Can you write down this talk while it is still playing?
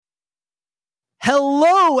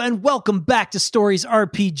Hello and welcome back to Stories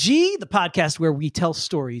RPG, the podcast where we tell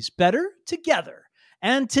stories better together.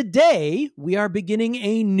 And today we are beginning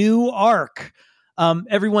a new arc.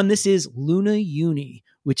 Everyone, this is Luna Uni,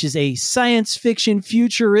 which is a science fiction,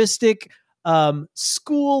 futuristic,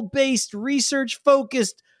 school-based,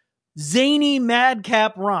 research-focused, zany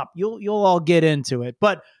madcap romp. You'll all get into it.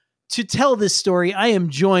 But to tell this story, I am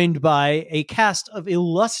joined by a cast of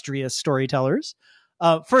illustrious storytellers.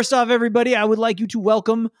 First off, everybody, I would like you to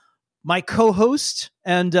welcome my co-host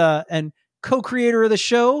and co-creator of the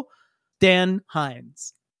show, Dan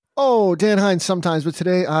Hines. Oh, Dan Hines sometimes, but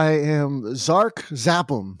today I am Zark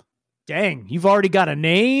Zapham. Dang, you've already got a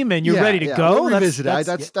name and you're ready to go? We'll revisit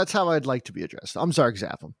it. That's how I'd like to be addressed. I'm Zark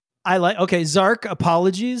Zapham. Okay, Zark,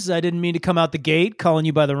 apologies. I didn't mean to come out the gate calling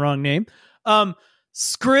you by the wrong name.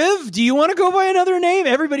 Scriv, do you want to go by another name?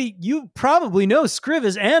 Everybody, you probably know Scriv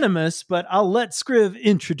is Animus, but I'll let Scriv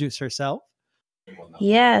introduce herself.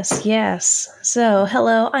 Yes. So,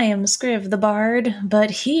 hello, I am Scriv the Bard, but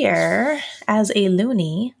here, as a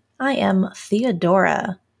loony, I am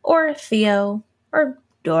Theodora, or Theo, or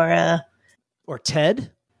Dora. Or Ted?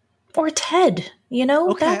 Or Ted. You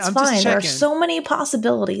know, okay, that's fine. There are so many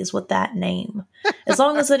possibilities with that name. As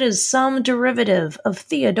long as it is some derivative of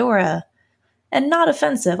Theodora, and not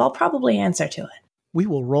offensive, I'll probably answer to it. We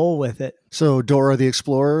will roll with it. So Dora the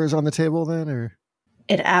Explorer is on the table then, or?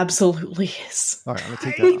 It absolutely is. All right, I'm gonna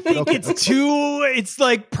take that off. Okay. It's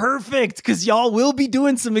like perfect because y'all will be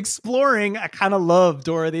doing some exploring. I kind of love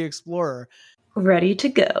Dora the Explorer. Ready to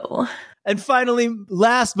go. And finally,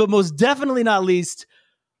 last but most definitely not least,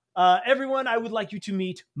 everyone, I would like you to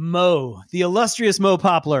meet Mo, the illustrious Mo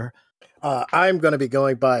Poplar. I'm going to be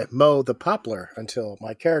going by Mo the Poplar until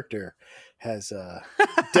my character has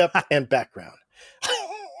depth and background.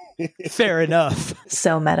 Fair enough.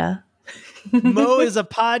 So meta. Mo is a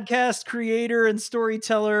podcast creator and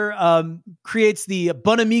storyteller, creates the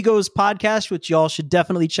Bunamigos podcast, which y'all should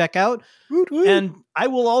definitely check out. And I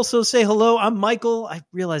will also say hello. I'm Michael. I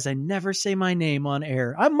realize I never say my name on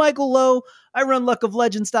air. I'm Michael Lowe. I run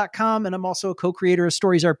luckoflegends.com, and I'm also a co-creator of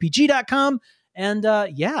storiesrpg.com. And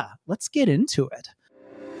let's get into it.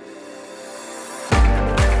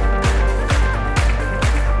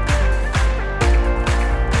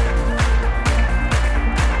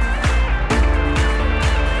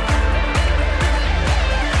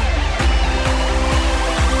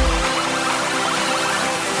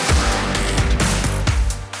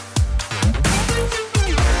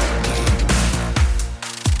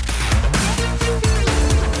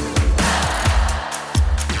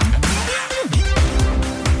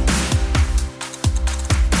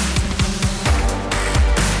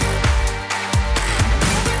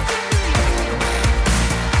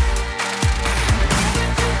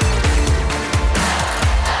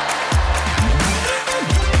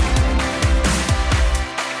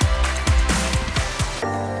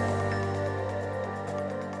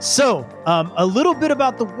 So, a little bit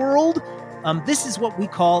about the world. This is what we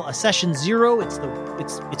call a session zero.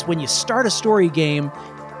 It's when you start a story game.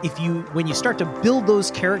 When you start to build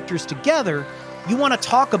those characters together, you want to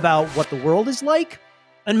talk about what the world is like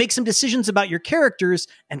and make some decisions about your characters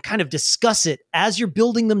and kind of discuss it as you're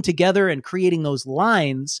building them together and creating those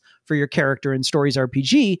lines for your character in Stories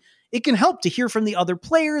RPG. It can help to hear from the other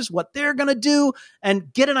players what they're going to do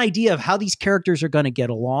and get an idea of how these characters are going to get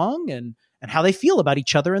along and how they feel about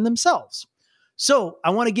each other and themselves. So I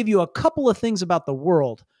want to give you a couple of things about the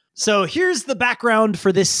world. So here's the background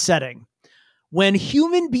for this setting. When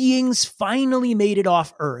human beings finally made it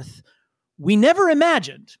off Earth, we never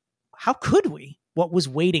imagined, how could we, what was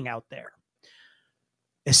waiting out there?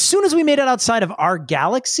 As soon as we made it outside of our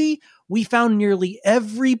galaxy, we found nearly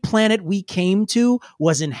every planet we came to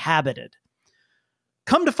was inhabited.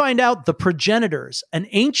 Come to find out, the progenitors, an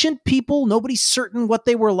ancient people, nobody's certain what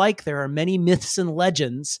they were like, there are many myths and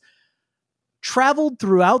legends, traveled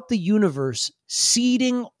throughout the universe,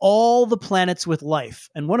 seeding all the planets with life.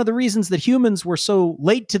 And one of the reasons that humans were so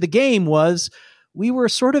late to the game was we were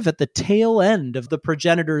sort of at the tail end of the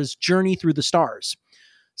progenitors' journey through the stars.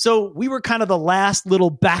 So we were kind of the last little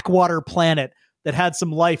backwater planet that had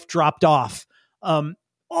some life dropped off.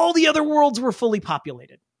 All the other worlds were fully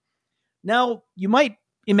populated. Now, you might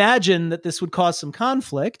imagine that this would cause some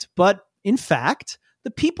conflict, but in fact,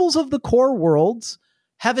 the peoples of the core worlds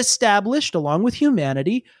have established, along with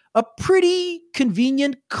humanity, a pretty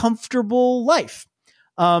convenient, comfortable life.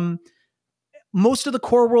 Most of the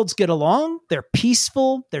core worlds get along. They're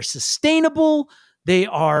peaceful. They're sustainable.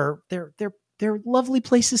 They're lovely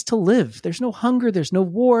places to live. There's no hunger. There's no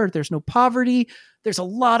war. There's no poverty. There's a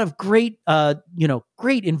lot of great,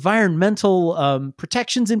 great environmental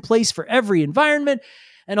protections in place for every environment.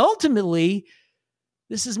 And ultimately,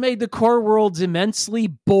 this has made the core worlds immensely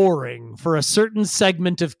boring for a certain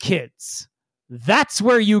segment of kids. That's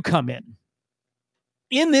where you come in.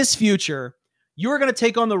 In this future, you're going to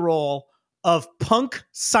take on the role of punk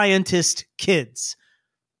scientist kids.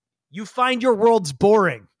 You find your worlds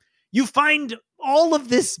boring. You find all of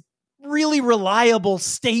this really reliable,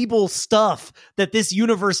 stable stuff that this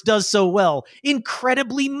universe does so well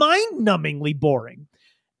incredibly mind-numbingly boring.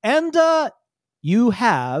 And you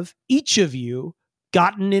have, each of you,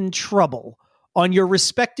 gotten in trouble on your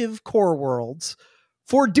respective core worlds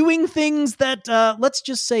for doing things that, let's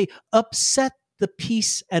just say, upset the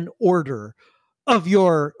peace and order of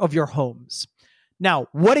your homes. Now,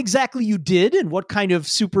 what exactly you did and what kind of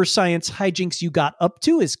super science hijinks you got up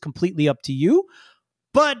to is completely up to you.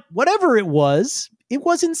 But whatever it was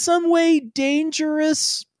in some way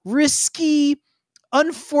dangerous, risky,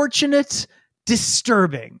 unfortunate,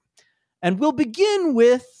 disturbing. And we'll begin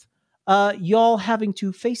with y'all having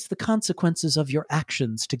to face the consequences of your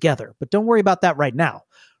actions together. But don't worry about that right now.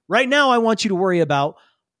 Right now, I want you to worry about,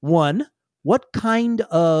 one, what kind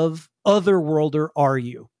of otherworlder are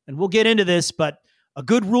you? And we'll get into this, but a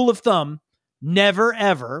good rule of thumb, never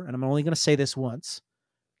ever, and I'm only going to say this once,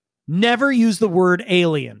 never use the word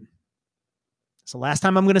alien. It's the last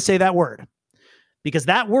time I'm going to say that word, because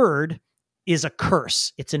that word is a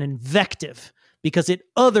curse. It's an invective because it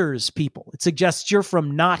others people. It suggests you're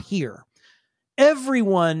from not here.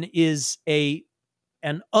 Everyone is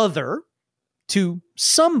an other to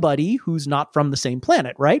somebody who's not from the same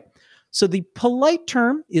planet, right? So the polite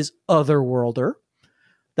term is otherworlder.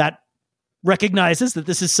 That recognizes that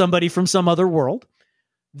this is somebody from some other world.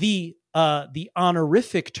 The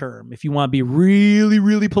honorific term, if you want to be really,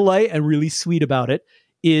 really polite and really sweet about it,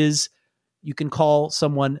 is you can call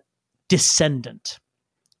someone descendant.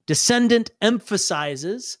 Descendant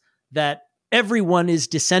emphasizes that everyone is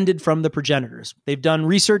descended from the progenitors. They've done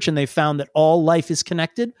research and they've found that all life is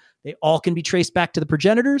connected. They all can be traced back to the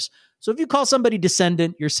progenitors. So if you call somebody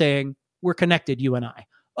descendant, you're saying, we're connected, you and I.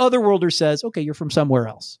 Otherworlder says, okay, you're from somewhere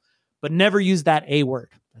else. But never use that A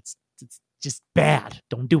word. It's just bad.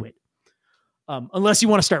 Don't do it. Unless you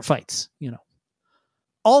want to start fights,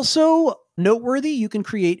 Also, noteworthy, you can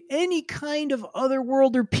create any kind of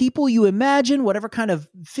otherworlder people you imagine, whatever kind of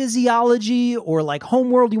physiology or like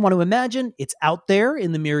homeworld you want to imagine. It's out there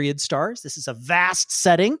in the myriad stars. This is a vast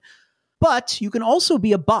setting. But you can also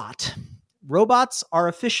be a bot. Robots are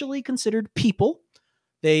officially considered people.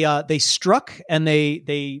 They struck and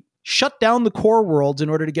they shut down the core worlds in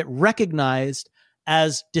order to get recognized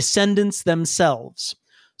as descendants themselves.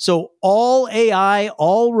 So all AI,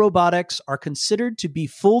 all robotics are considered to be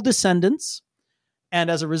full descendants, and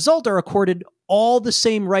as a result are accorded all the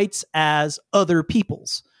same rights as other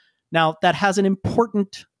peoples. Now, that has an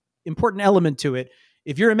important element to it.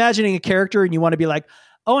 If you're imagining a character and you want to be like,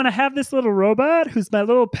 oh, and I have this little robot who's my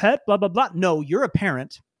little pet, blah, blah, blah. No, you're a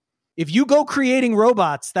parent. If you go creating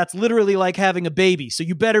robots, that's literally like having a baby. So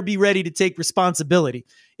you better be ready to take responsibility.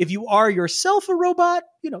 If you are yourself a robot,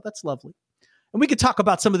 that's lovely. And we could talk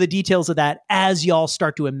about some of the details of that as y'all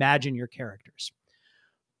start to imagine your characters.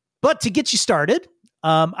 But to get you started,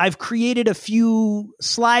 I've created a few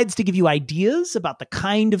slides to give you ideas about the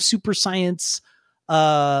kind of super science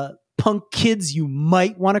punk kids you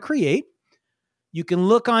might want to create. You can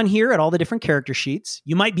look on here at all the different character sheets.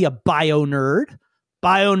 You might be a bio nerd.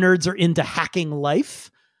 Bio nerds are into hacking life,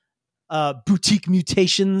 boutique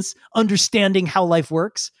mutations, understanding how life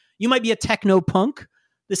works. You might be a techno punk.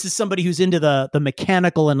 This is somebody who's into the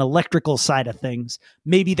mechanical and electrical side of things.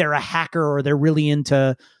 Maybe they're a hacker or they're really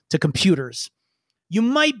into computers. You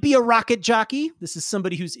might be a rocket jockey. This is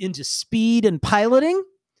somebody who's into speed and piloting,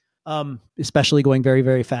 especially going very,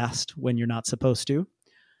 very fast when you're not supposed to.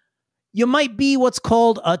 You might be what's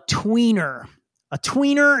called a tweener. A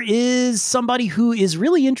tweener is somebody who is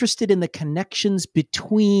really interested in the connections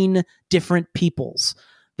between different peoples.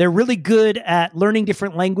 They're really good at learning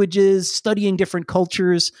different languages, studying different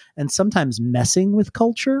cultures, and sometimes messing with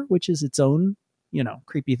culture, which is its own,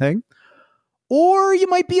 creepy thing. Or you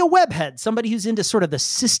might be a webhead, somebody who's into sort of the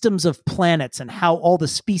systems of planets and how all the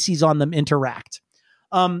species on them interact.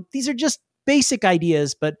 These are just basic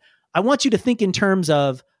ideas, but I want you to think in terms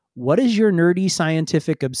of what is your nerdy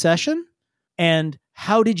scientific obsession? And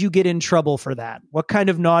how did you get in trouble for that? What kind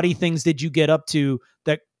of naughty things did you get up to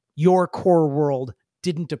that your core world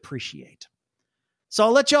didn't appreciate? So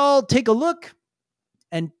I'll let y'all take a look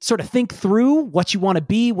and sort of think through what you want to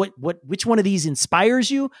be, which one of these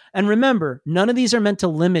inspires you. And remember, none of these are meant to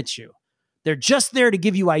limit you. They're just there to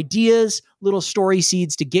give you ideas, little story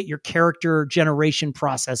seeds to get your character generation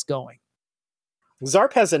process going.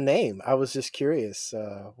 Zarp has a name. I was just curious.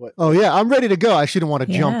 What? Oh, yeah. I'm ready to go. I shouldn't want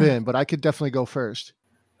to jump in, but I could definitely go first.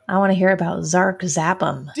 I want to hear about Zark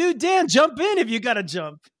Zapham. Dude, Dan, jump in if you got to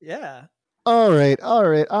jump. Yeah. All right.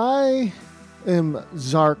 I am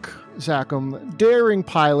Zark Zapham, daring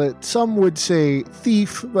pilot. Some would say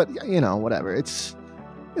thief, but whatever. It's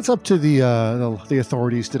up to the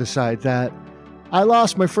authorities to decide that. I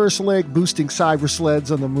lost my first leg boosting cyber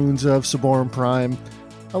sleds on the moons of Saborum Prime.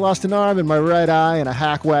 I lost an arm and my right eye in a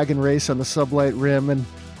hack wagon race on the Sublight Rim, and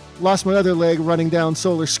lost my other leg running down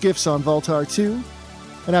solar skiffs on Voltar 2.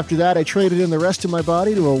 And after that, I traded in the rest of my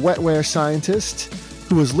body to a wetware scientist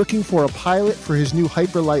who was looking for a pilot for his new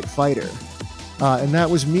hyperlight fighter. And that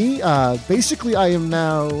was me. Basically, I am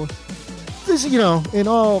now, in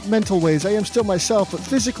all mental ways, I am still myself, but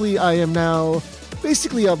physically, I am now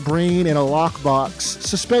basically a brain in a lockbox,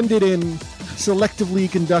 suspended in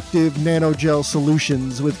selectively conductive nanogel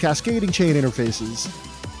solutions with cascading chain interfaces.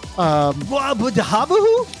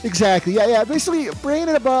 Exactly. Yeah. Basically, a brain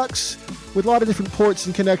in a box with a lot of different ports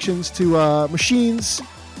and connections to machines,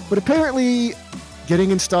 but apparently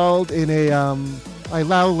getting installed in a, I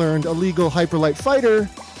now learned, illegal hyperlight fighter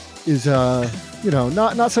is,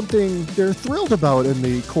 not something they're thrilled about in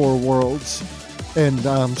the core worlds. And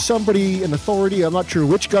somebody, an authority, I'm not sure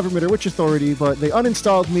which government or which authority, but they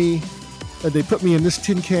uninstalled me, and they put me in this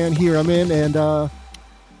tin can here I'm in, and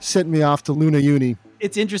sent me off to Luna Uni.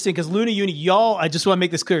 It's interesting because Luna Uni, y'all, I just want to make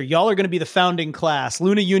this clear, y'all are going to be the founding class.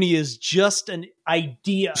 Luna Uni is just an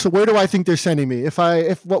idea. So where do I think they're sending me?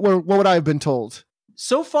 What would I have been told?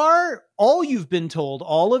 So far, all you've been told,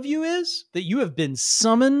 all of you, is that you have been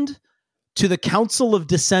summoned to the Council of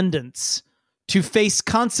Descendants to face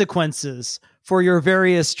consequences for your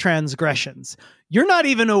various transgressions. You're not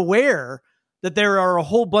even aware that there are a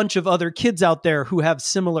whole bunch of other kids out there who have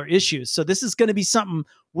similar issues. So this is going to be something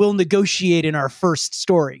we'll negotiate in our first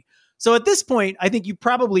story. So at this point, I think you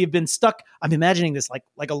probably have been stuck. I'm imagining this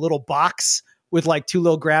like a little box with like two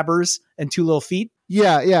little grabbers and two little feet.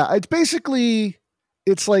 Yeah. It's basically,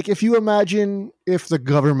 it's like if you imagine if the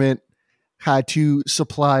government had to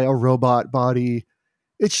supply a robot body,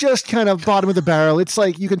 it's just kind of bottom of the barrel. It's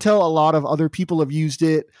like you can tell a lot of other people have used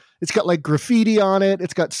it. It's got like graffiti on it.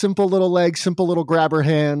 It's got simple little legs, simple little grabber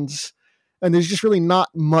hands. And there's just really not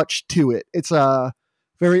much to it. It's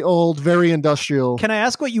very old, very industrial. Can I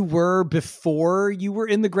ask what you were before you were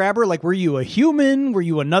in the grabber? Like, were you a human? Were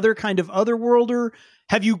you another kind of otherworlder?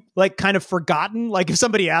 Have you like kind of forgotten? Like if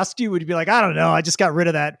somebody asked you, would you be like, I don't know. I just got rid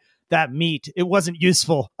of that meat. It wasn't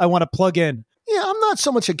useful. I want to plug in. Yeah, I'm not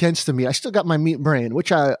so much against the meat. I still got my meat brain,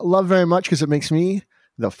 which I love very much because it makes me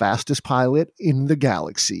the fastest pilot in the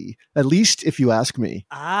galaxy. At least if you ask me.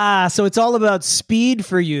 So it's all about speed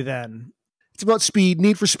for you then. It's about speed.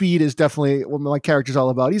 Need for Speed is definitely what my character's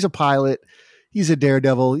all about. He's a pilot. He's a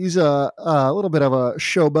daredevil. He's a little bit of a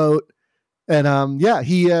showboat. And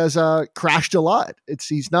he has crashed a lot.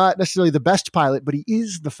 He's not necessarily the best pilot, but he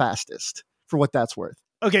is the fastest for what that's worth.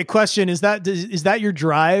 Okay, question. Is that your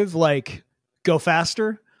drive? Like, go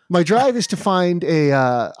faster? My drive is to find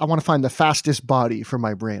I want to find the fastest body for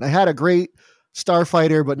my brain. I had a great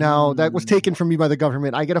starfighter, but now that was taken from me by the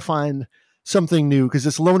government. I got to find something new because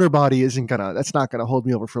this loner body that's not gonna hold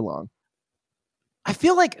me over for long. I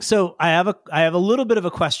feel like, so I have a little bit of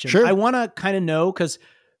a question. Sure. I want to kind of know, because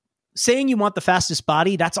saying you want the fastest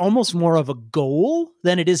body, that's almost more of a goal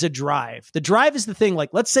than it is a drive. The drive is the thing. Like,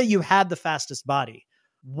 let's say you had the fastest body.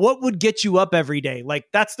 What would get you up every day? Like,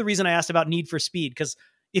 that's the reason I asked about Need for Speed, because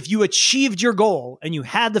if you achieved your goal and you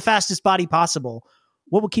had the fastest body possible,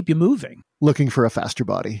 what would keep you moving? Looking for a faster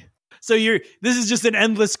body. So this is just an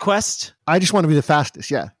endless quest? I just want to be the fastest,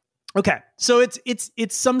 yeah. Okay. So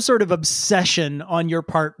it's some sort of obsession on your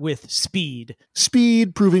part with speed.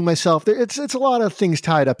 Speed, proving myself. It's a lot of things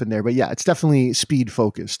tied up in there, but yeah, it's definitely speed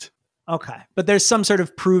focused. Okay. But there's some sort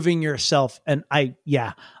of proving yourself, and I'm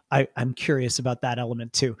curious about that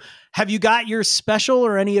element too. Have you got your special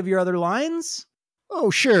or any of your other lines? Oh,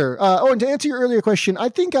 sure. And to answer your earlier question, I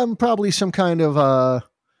think I'm probably some kind of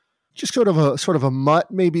just sort of a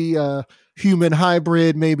mutt, maybe a human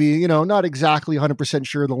hybrid, maybe, not exactly 100%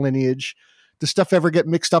 sure of the lineage. Does stuff ever get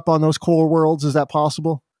mixed up on those core worlds? Is that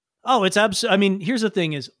possible? Oh, it's absolutely. I mean, here's the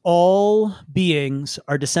thing is all beings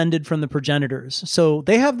are descended from the progenitors. So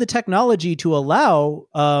they have the technology to allow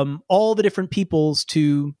all the different peoples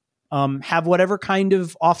to have whatever kind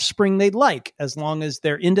of offspring they'd like, as long as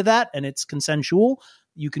they're into that and it's consensual.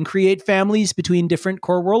 You can create families between different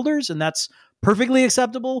core worlders, and that's perfectly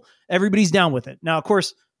acceptable. Everybody's down with it. Now, of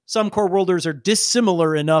course, Some core worlders are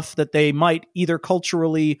dissimilar enough that they might either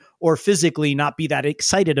culturally or physically not be that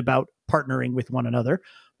excited about partnering with one another.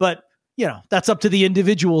 But, that's up to the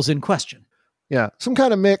individuals in question. Yeah, some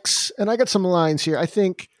kind of mix. And I got some lines here. I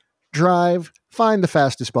think drive, find the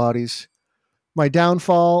fastest bodies. My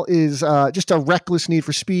downfall is just a reckless need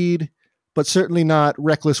for speed, but certainly not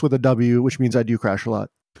reckless with a W, which means I do crash a lot.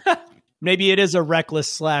 Maybe it is a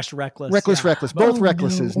reckless/reckless. Reckless. Both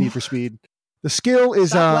recklesses need for speed. The skill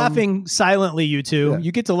is Stop laughing silently, you two. Yeah.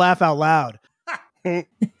 You get to laugh out loud.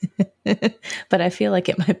 But I feel like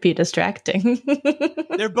it might be distracting.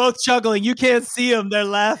 They're both chuckling. You can't see them. They're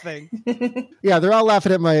laughing. Yeah, they're all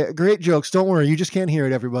laughing at my great jokes. Don't worry. You just can't hear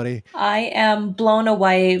it, everybody. I am blown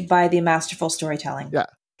away by the masterful storytelling. Yeah.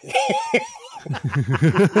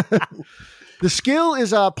 The skill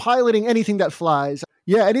is piloting anything that flies.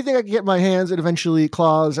 Yeah, anything I can get my hands and eventually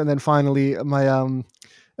claws, and then finally my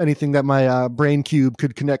anything that my brain cube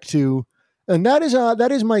could connect to. And that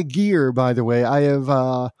is my gear, by the way.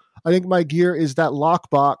 I think my gear is that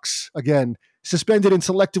lockbox, again, suspended in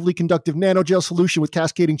selectively conductive nanogel solution with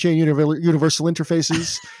cascading chain universal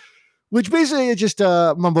interfaces, which basically is just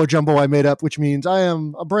a mumbo jumbo I made up, which means I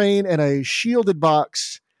am a brain and a shielded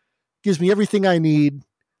box, gives me everything I need,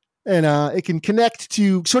 and it can connect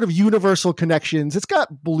to sort of universal connections. It's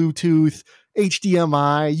got Bluetooth,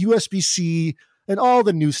 HDMI, USB-C, and all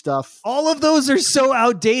the new stuff. All of those are so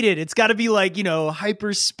outdated. It's got to be like,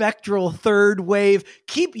 hyperspectral third wave.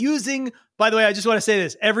 Keep using, by the way, I just want to say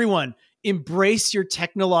this. Everyone, embrace your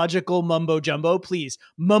technological mumbo jumbo, please.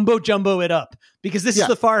 Mumbo jumbo it up, because this is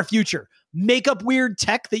the far future. Make up weird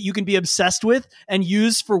tech that you can be obsessed with and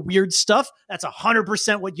use for weird stuff. That's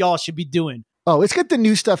 100% what y'all should be doing. Oh, it's got the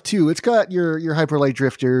new stuff too. It's got your hyperlight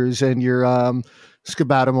drifters and your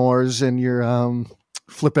scabatamores and your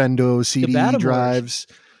Flipendo CD drives,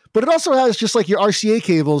 but it also has just like your RCA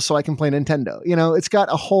cables, so I can play Nintendo. It's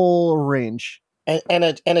got a whole range and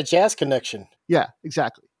a jazz connection. Yeah,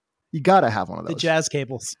 exactly. You gotta have one of those. The jazz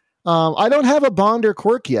cables. I don't have a Bonder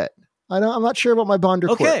quirk yet. I'm not sure about my Bonder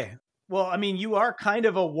quirk. Okay. Well, I mean, you are kind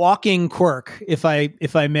of a walking quirk, if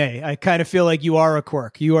I may. I kind of feel like you are a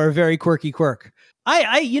quirk. You are a very quirky quirk.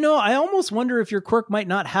 I almost wonder if your quirk might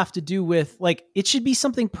not have to do with, like, it should be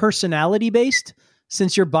something personality based,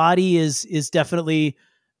 since your body is definitely,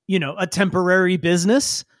 a temporary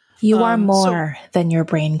business. You are more than your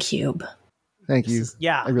brain cube. Thank you.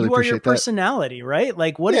 Yeah, I really you are appreciate your personality, right?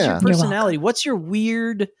 Like, what is your personality? What's your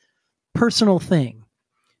weird personal thing?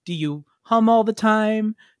 Do you hum all the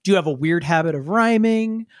time? Do you have a weird habit of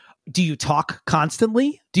rhyming? Do you talk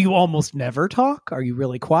constantly? Do you almost never talk? Are you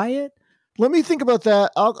really quiet? Let me think about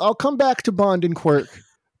that. I'll come back to Bond and Quirk,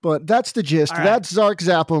 but that's the gist. Right. That's Zark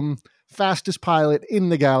Zapham, fastest pilot in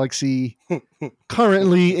the galaxy,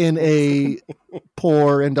 currently in a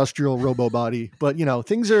poor industrial robo body. But,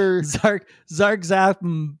 things are... Zark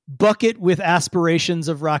Zapham, bucket with aspirations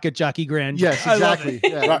of Rocket Jockey grandeur. Yes, exactly.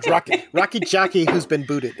 Yeah, Rocket Jockey who's been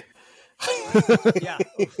booted. Yeah.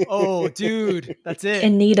 Oh, dude, that's it.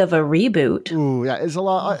 In need of a reboot. Ooh, yeah, it's a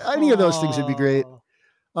lot. Any of those things would be great.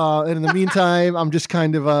 And in the meantime, I'm just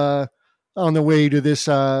kind of on the way to this.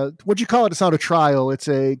 What'd you call it? It's not a trial. It's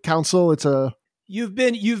a council. You've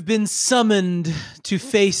been summoned to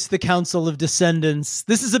face the Council of Descendants.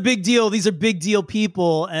 This is a big deal. These are big deal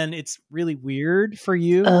people, and it's really weird for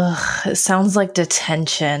you. It sounds like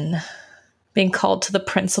detention. Being called to the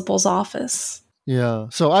principal's office. Yeah.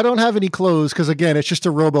 So I don't have any clothes because, again, it's just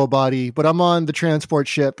a robo body, but I'm on the transport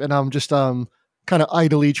ship and I'm just kind of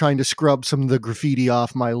idly trying to scrub some of the graffiti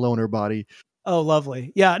off my loner body. Oh,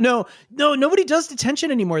 lovely. Yeah. No, nobody does detention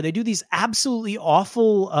anymore. They do these absolutely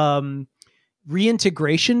awful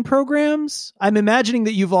reintegration programs. I'm imagining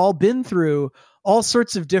that you've all been through all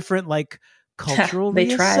sorts of different, like, cultural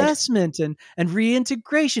reassessment and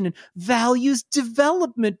reintegration and values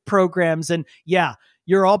development programs. And yeah,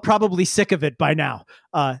 you're all probably sick of it by now.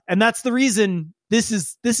 And that's the reason this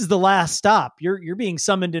is the last stop. You're being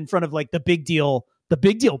summoned in front of, like, the big deal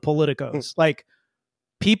politicos. Like,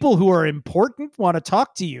 people who are important want to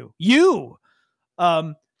talk to you.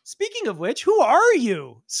 Speaking of which, who are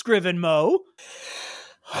you, Scriven Mo?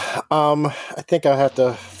 I think I'll have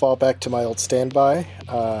to fall back to my old standby.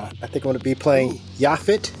 I think I'm going to be playing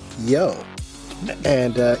Yaphet Yo.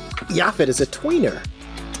 And Yaphet is a tweener.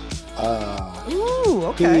 Ooh,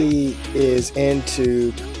 okay. He is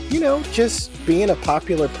into, just being a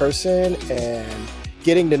popular person and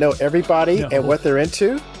getting to know everybody and what they're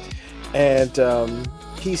into. And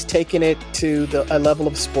he's taken it to a level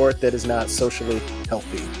of sport that is not socially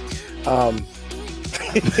healthy.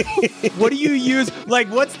 What do you use? Like,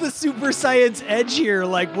 what's the super science edge here?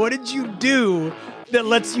 Like, what did you do that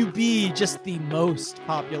lets you be just the most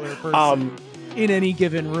popular person in any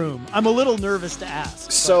given room? I'm a little nervous to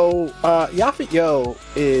ask. So, Yaphet Yo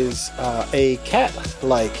is a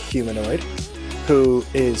cat-like humanoid who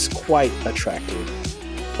is quite attractive.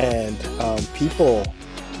 And people,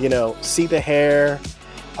 see the hair.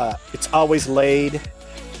 It's always laid.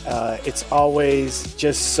 It's always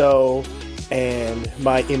just so. And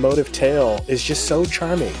my emotive tail is just so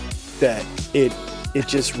charming that it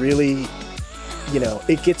just really,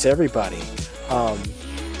 it gets everybody.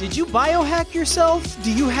 Did you biohack yourself?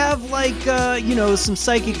 Do you have some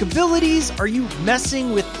psychic abilities? Are you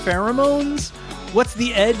messing with pheromones? What's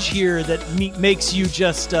the edge here that makes you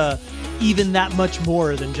just even that much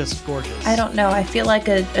more than just gorgeous? I don't know. I feel like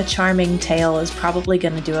a charming tail is probably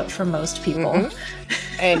going to do it for most people. Mm-hmm.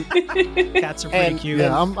 And cats are pretty cute.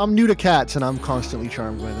 Yeah, I'm new to cats, and I'm constantly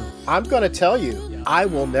charmed by them. I'm going to tell you, I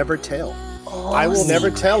will never tell. I will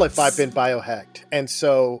never tell if I've been biohacked. And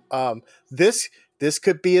so this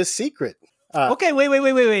could be a secret. Okay,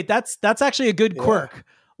 wait. That's actually a good quirk.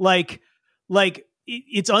 Like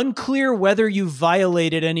it's unclear whether you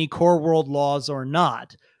violated any core world laws or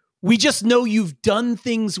not. We just know you've done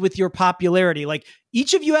things with your popularity. Like,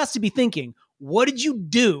 each of you has to be thinking, what did you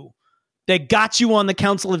do that got you on the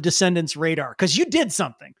Council of Descendants radar? Because you did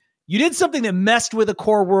something. You did something that messed with a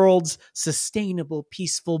core world's sustainable,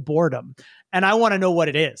 peaceful boredom. And I want to know what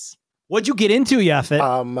it is. What'd you get into,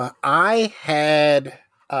 Yaphet? I had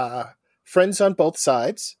friends on both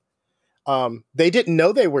sides. They didn't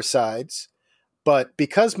know they were sides, but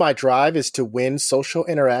because my drive is to win social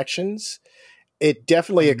interactions, it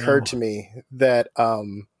definitely occurred to me that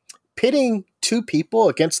pitting two people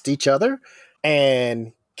against each other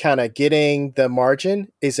and kind of getting the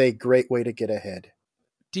margin is a great way to get ahead.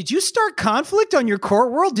 Did you start conflict on your core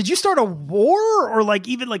world? Did you start a war, or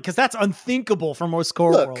because that's unthinkable for most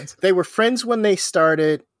core worlds? They were friends when they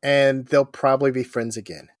started, and they'll probably be friends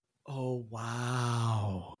again. Oh,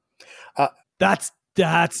 wow. That's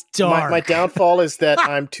dark. My downfall is that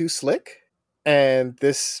I'm too slick, and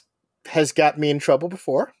this has got me in trouble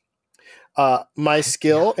before. My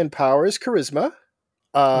skill and power is charisma.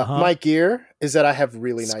 My gear is that I have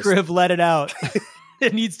really nice... Scriv, let it out.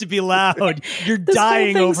 It needs to be loud. You're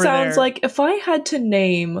dying whole thing over sounds there. like if I had to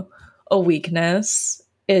name a weakness,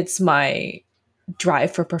 it's my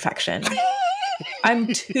drive for perfection. I'm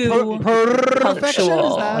too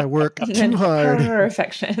punctual. I work too hard.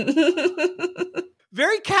 Perfection.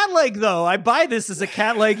 Very cat-like, though. I buy this as a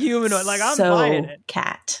cat-like humanoid. I'm so buying it.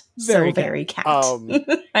 Cat. Very cat.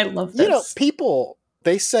 I love this. People,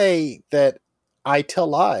 they say that I tell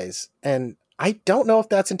lies, and I don't know if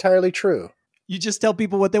that's entirely true. You just tell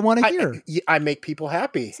people what they want to hear. I make people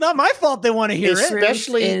happy. It's not my fault they want to hear it.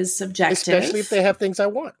 Especially is subjective. Especially if they have things I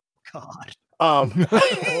want. God. Oh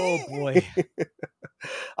boy.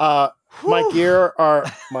 My gear are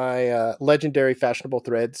my legendary fashionable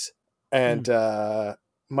threads, and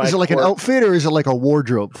my. Is it like an outfit, or is it like a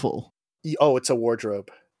wardrobe full? Oh, it's a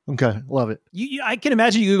wardrobe. Okay, love it. I can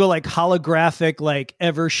imagine you could go holographic,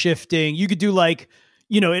 ever shifting. You could do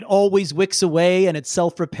it always wicks away and it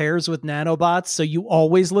self-repairs with nanobots, so you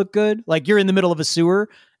always look good. Like you're in the middle of a sewer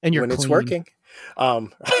and you're when clean. It's working.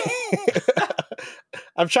 I'm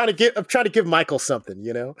trying to give Michael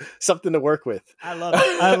something, something to work with. I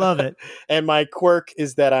love it. And my quirk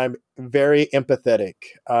is that I'm very empathetic.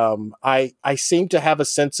 I seem to have a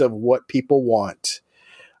sense of what people want.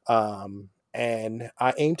 And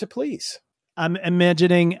I aim to please. I'm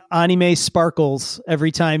imagining anime sparkles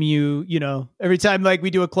every time every time we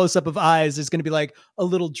do a close up of eyes, there's going to be a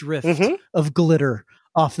little drift of glitter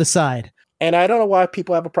off the side. And I don't know why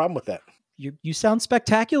people have a problem with that. You sound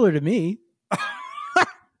spectacular to me.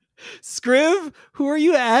 Scriv, who are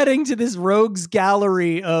you adding to this rogues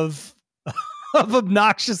gallery of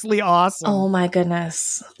obnoxiously awesome? Oh my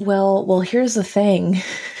goodness. Well, here's the thing.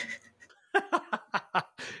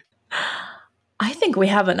 I think we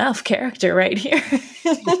have enough character right here.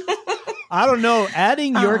 I don't know.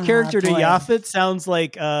 Adding your character to boy. Yaphet sounds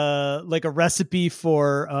like a recipe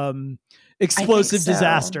for explosive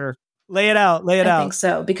disaster. Lay it out. I think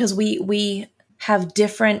so, because we have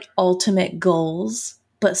different ultimate goals,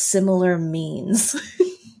 but similar means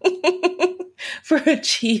for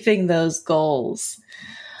achieving those goals.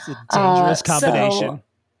 It's a dangerous combination. So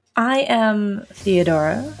I am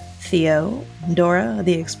Theo, Dora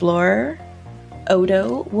the Explorer,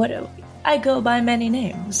 Odo. I go by many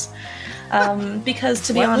names. Because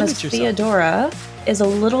to be honest, Theodora is a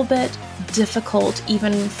little bit difficult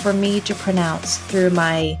even for me to pronounce through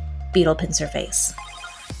my beetle pincer face.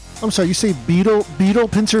 I'm sorry, you say beetle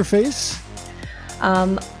pincer face?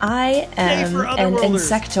 I am an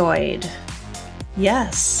insectoid.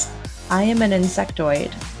 Yes, I am an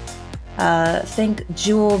insectoid. Think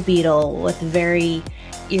jewel beetle with very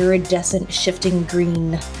iridescent, shifting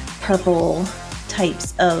green, purple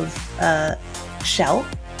types of shell.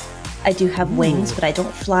 I do have wings, but I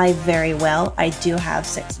don't fly very well. I do have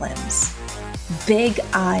 6 limbs. Big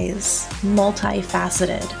eyes,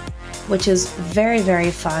 multifaceted, which is very,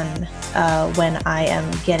 very fun when I am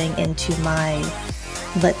getting into my,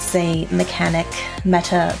 let's say,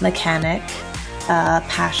 meta mechanic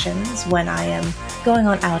passions, when I am going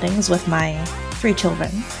on outings with my 3 children.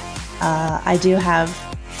 I do have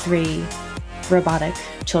 3 robotic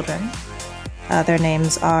children. Their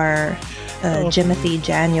names are Jimothy,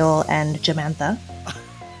 Janiel, and Jamantha.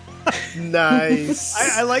 Nice.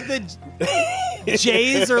 I like that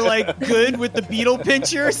J's are like good with the beetle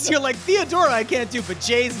pinchers. You're like, Theodora I can't do, but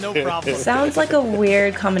J's no problem. Sounds like a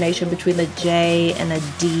weird combination between a J and a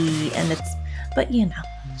D, and it's, but you know.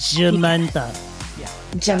 Jamantha. Yeah.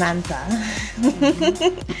 Jamantha.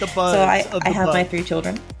 With the buzz. So I have my 3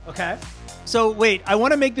 children. Okay. So wait, I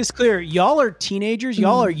want to make this clear. Y'all are teenagers.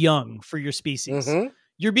 Y'all are young for your species. Mm-hmm.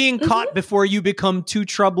 You're being caught before you become too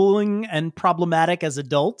troubling and problematic as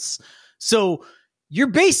adults. So you're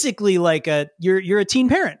basically like you're a teen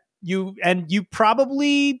parent. You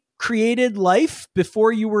probably created life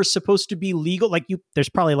before you were supposed to be legal. Like there's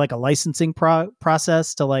probably like a licensing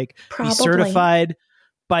process to like be certified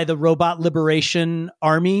by the Robot Liberation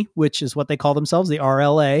Army, which is what they call themselves, the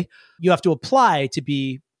RLA. You have to apply to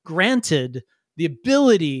be granted the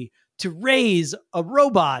ability to raise a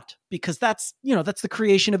robot, because that's the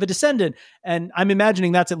creation of a descendant. And I'm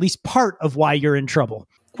imagining that's at least part of why you're in trouble.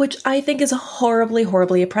 Which I think is horribly,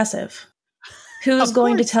 horribly oppressive. Who's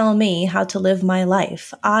going to tell me how to live my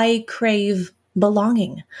life? I crave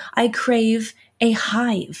belonging. I crave a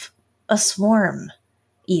hive, a swarm,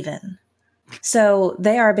 even. So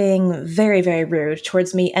they are being very, very rude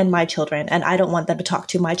towards me and my children, and I don't want them to talk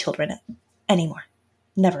to my children anymore.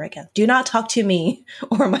 Never again. Do not talk to me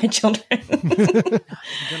or my children. I'm going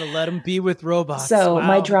to let them be with robots. So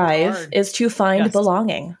my drive is to find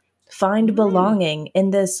belonging. Find belonging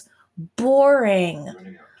in this boring,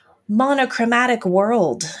 monochromatic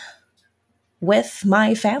world with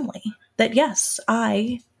my family that, yes,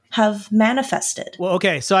 I have manifested. Well,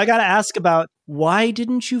 okay. So I got to ask about, why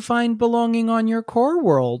didn't you find belonging on your core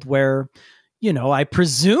world where, I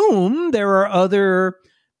presume there are other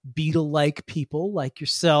beetle-like people like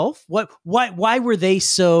yourself? Why were they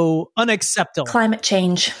so unacceptable? Climate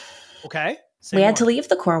change. Okay. We had to leave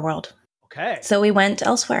the core world. Okay. So we went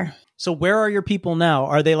elsewhere. So where are your people now?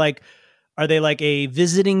 Are they like a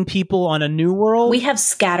visiting people on a new world? We have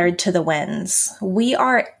scattered to the winds. We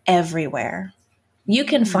are everywhere. You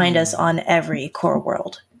can find us on every core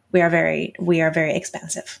world. We are very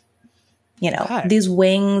expansive. These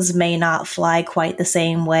wings may not fly quite the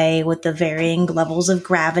same way with the varying levels of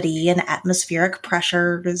gravity and atmospheric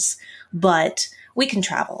pressures, but we can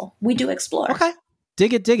travel. We do explore. Okay.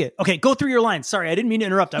 Dig it. Okay, go through your lines. Sorry, I didn't mean to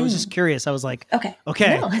interrupt. I was just curious. I was like, okay.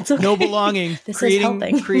 No, it's okay. No belonging. This is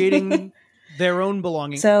helping. Creating their own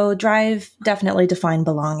belonging. So drive definitely define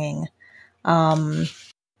belonging.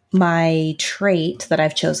 My trait that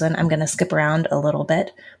I've chosen, I'm going to skip around a little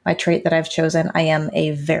bit. My trait that I've chosen, I am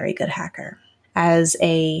a very good hacker. As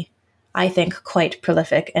a, I think, quite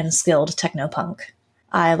prolific and skilled technopunk,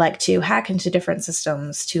 I like to hack into different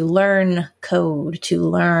systems, to learn code, to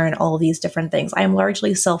learn all these different things. I am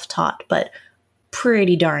largely self-taught, but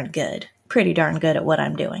pretty darn good at what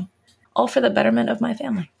I'm doing. All for the betterment of my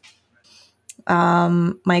family.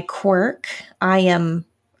 My quirk, I am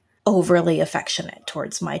overly affectionate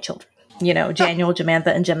towards my children. Janiel, Jamantha,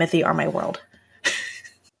 and Jimothy are my world.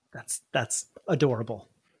 That's adorable.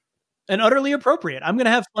 And utterly appropriate. I'm going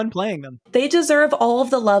to have fun playing them. They deserve all of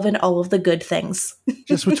the love and all of the good things.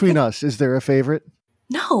 Just between us, is there a favorite?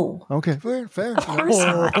 No. Okay, fair. Of course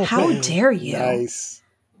not. How dare you? Nice.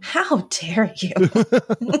 How dare you?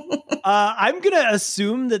 I'm going to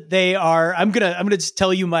assume that they are, I'm going to just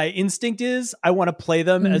tell you my instinct is I want to play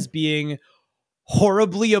them as being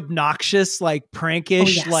horribly obnoxious, like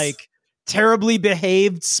prankish, like terribly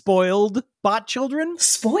behaved, spoiled bot children.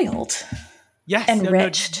 Spoiled? Yes.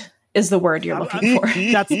 Enriched is the word you're looking for.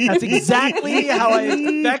 That's exactly how I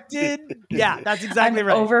expected. Yeah, that's exactly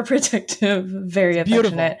right. Overprotective, very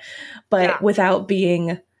affectionate, but without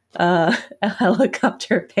being a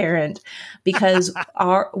helicopter parent, because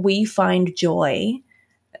we find joy,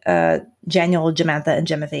 Janiel, Jamantha, and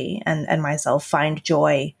Jimothy, and myself find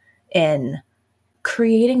joy in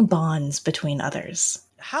creating bonds between others.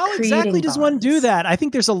 How exactly does one do that? I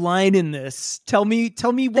think there's a line in this. Tell me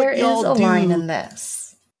what there y'all do. There is a line in this.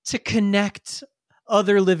 To connect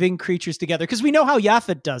other living creatures together? Because we know how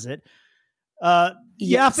Yaphet does it. Yes.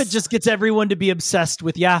 Yaphet just gets everyone to be obsessed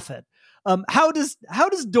with Yaphet. How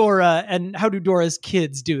does Dora and how do Dora's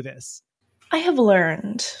kids do this? I have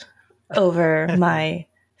learned over my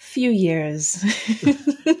few years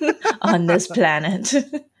on this planet,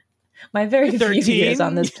 my very 13, few years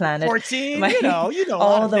on this planet, 14, you know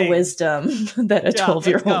all the wisdom that a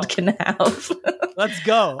 12-year-old can have. Let's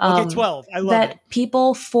go. Okay, 12. I love that it.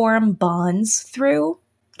 People form bonds through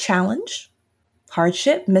challenge,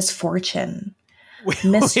 hardship, misfortune,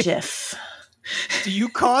 mischief. Do you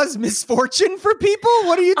cause misfortune for people?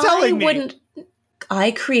 What are you telling me?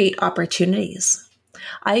 I create opportunities.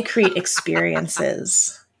 I create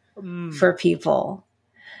experiences for people,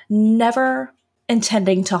 never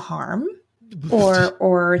intending to harm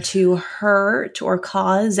or to hurt or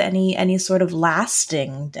cause any sort of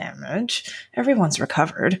lasting damage. Everyone's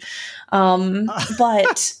recovered.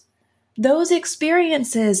 But those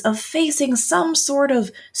experiences of facing some sort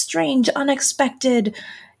of strange, unexpected,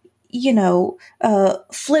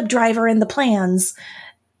 flip driver in the plans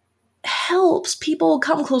helps people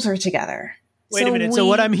come closer together. Wait a minute. So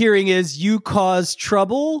what I'm hearing is you cause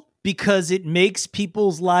trouble because it makes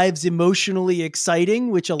people's lives emotionally exciting,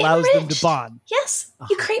 which allows them to bond. Yes.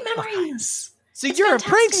 You create memories. So you're fantastic.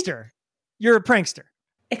 A prankster. You're a prankster.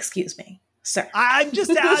 Excuse me, sir. I'm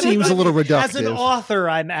just asking. Seems a little reductive. As an author,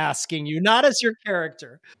 I'm asking you, not as your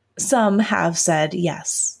character. Some have said,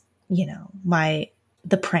 yes,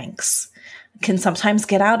 the pranks can sometimes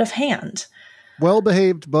get out of hand.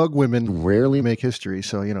 Well-behaved bug women rarely make history,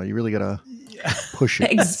 so you really gotta push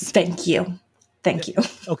it. Thank you.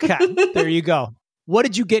 Okay, there you go. What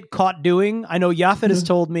did you get caught doing? I know Yaphet has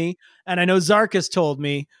told me, and I know Zark has told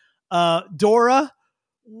me. Dora,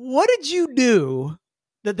 what did you do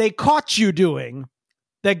that they caught you doing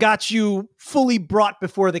that got you fully brought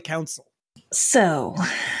before the council? So,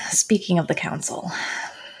 speaking of the council,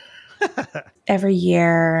 every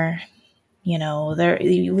year,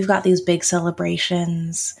 we've got these big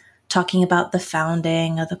celebrations talking about the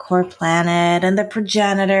founding of the core planet and the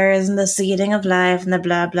progenitors and the seeding of life and the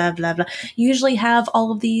blah, blah, blah, blah. You usually have all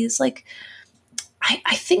of these,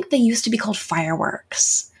 I think they used to be called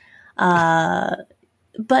fireworks.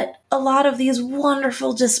 But a lot of these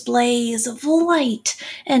wonderful displays of light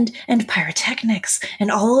and pyrotechnics and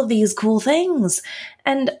all of these cool things.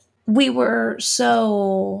 And we were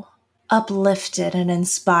so uplifted and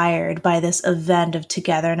inspired by this event of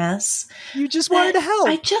togetherness. You just wanted to help.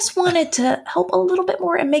 I just wanted to help a little bit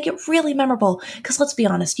more and make it really memorable. Because let's be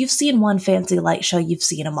honest, you've seen one fancy light show, you've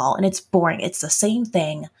seen them all, and it's boring. It's the same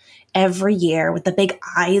thing every year with the big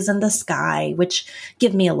eyes in the sky, which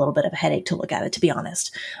give me a little bit of a headache to look at it, to be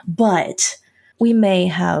honest. But we may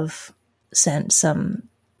have sent some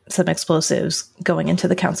explosives going into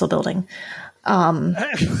the council building.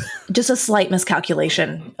 Just a slight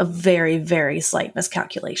miscalculation, a very, very slight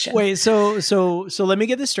miscalculation. Wait, so let me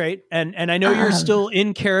get this straight. And I know you're still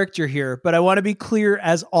in character here, but I want to be clear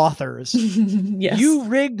as authors. Yes. You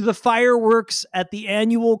rigged the fireworks at the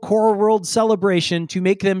annual Core World celebration to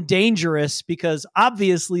make them dangerous because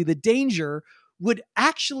obviously the danger would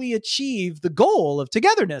actually achieve the goal of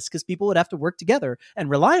togetherness because people would have to work together and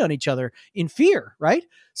rely on each other in fear, right?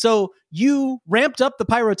 So you ramped up the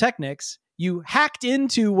pyrotechnics. You hacked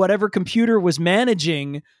into whatever computer was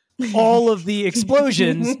managing all of the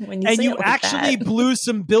explosions, and you actually blew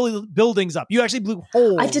some buildings up. You actually blew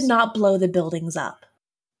holes. I did not blow the buildings up.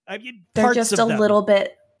 They're just a little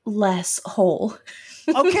bit less whole.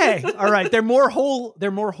 Okay, all right. They're more whole. They're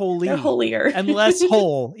more holy. They're holier and less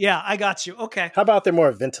whole. Yeah, I got you. Okay. How about they're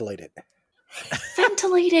more ventilated?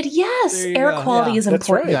 Ventilated, yes. Air quality is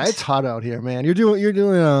important. Right. Yeah, it's hot out here, man. You're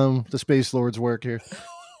doing the Space Lord's work here.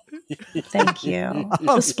 Thank you.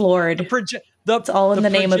 Explored. It's all in the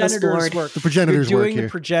name of Explored. The progenitors You're work doing here. The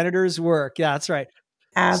progenitors work. Yeah, that's right.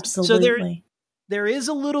 Absolutely. So there is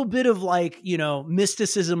a little bit of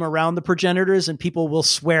mysticism around the progenitors, and people will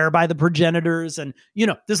swear by the progenitors, and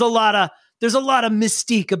there's a lot of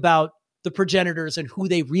mystique about the progenitors and who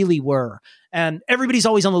they really were. And everybody's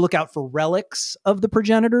always on the lookout for relics of the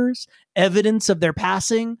progenitors, evidence of their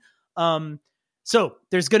passing. So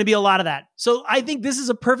there's going to be a lot of that. So I think this is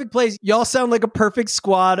a perfect place. Y'all sound like a perfect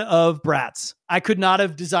squad of brats. I could not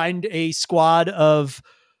have designed a squad of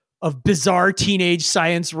bizarre teenage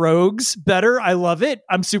science rogues better. I love it.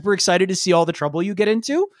 I'm super excited to see all the trouble you get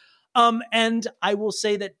into. And I will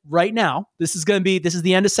say that right now, this is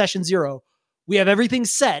the end of session 0. We have everything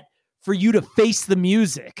set for you to face the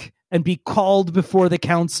music and be called before the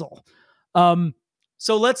council.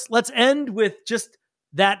 So let's end with just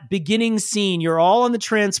that beginning scene. You're all on the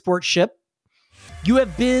transport ship. You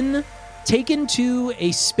have been taken to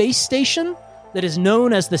a space station that is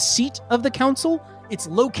known as the seat of the council. It's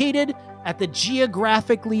located at the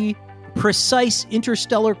geographically precise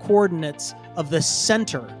interstellar coordinates of the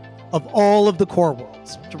center of all of the core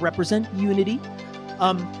worlds to represent unity.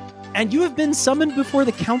 And you have been summoned before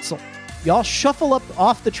the council. Y'all shuffle up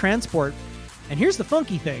off the transport, and here's the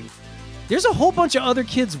funky thing. There's a whole bunch of other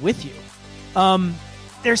kids with you.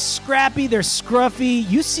 They're scrappy, they're scruffy.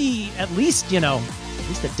 You see at least a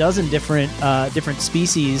dozen different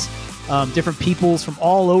species, different peoples from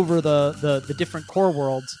all over the different core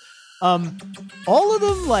worlds. All of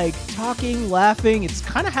them like talking, laughing. It's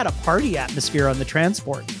kind of had a party atmosphere on the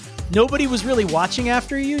transport. Nobody was really watching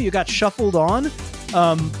after you. You got shuffled on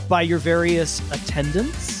by your various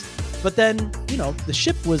attendants. But then, the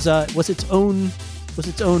ship was its own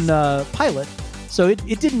pilot, so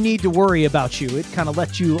it didn't need to worry about you. It kind of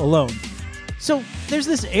let you alone. So there's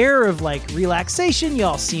this air of like relaxation.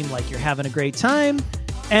 Y'all seem like you're having a great time,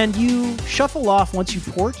 and you shuffle off once you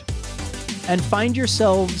port and find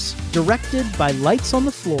yourselves directed by lights on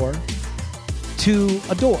the floor to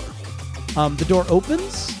a door. The door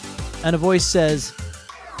opens, and a voice says,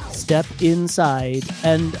 "Step inside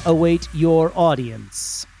and await your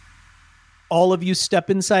audience." All of you step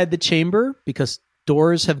inside the chamber because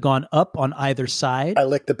doors have gone up on either side. I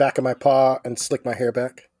lick the back of my paw and slick my hair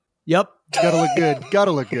back. Yep. Gotta look good.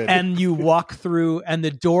 Gotta look good. And you walk through and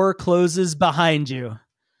the door closes behind you.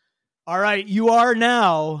 All right, you are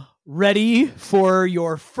now ready for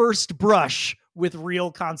your first brush with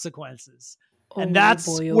real consequences. And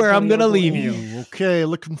that's where I'm going to leave you. Okay,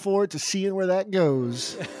 looking forward to seeing where that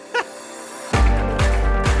goes.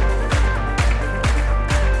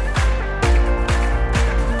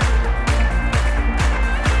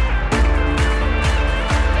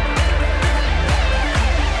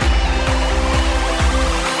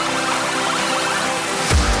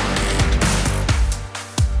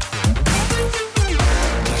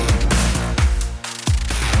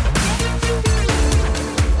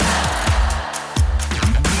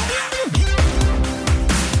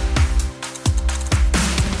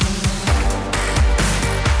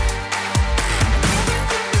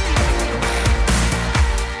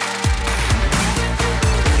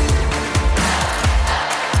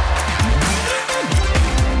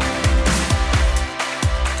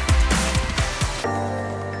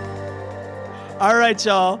 All right,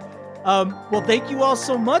 y'all. Well, thank you all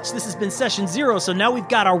so much. This has been session 0. So now we've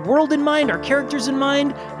got our world in mind, our characters in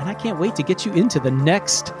mind, and I can't wait to get you into the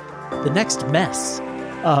next mess.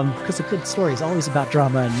 Because a good story is always about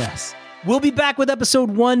drama and mess. We'll be back with episode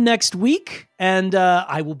 1 next week, and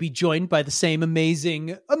I will be joined by the same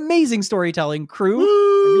amazing storytelling crew.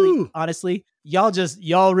 Really, honestly,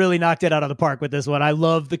 y'all really knocked it out of the park with this one. I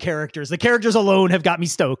love the characters. The characters alone have got me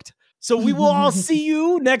stoked. So we will all see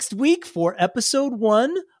you next week for episode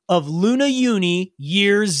 1 of Luna Uni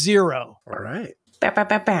Year 0. All right. Bow, bow,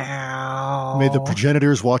 bow, bow. May the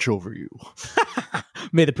progenitors watch over you.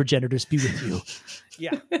 May the progenitors be with you.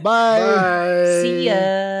 Yeah. Bye. See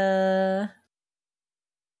ya.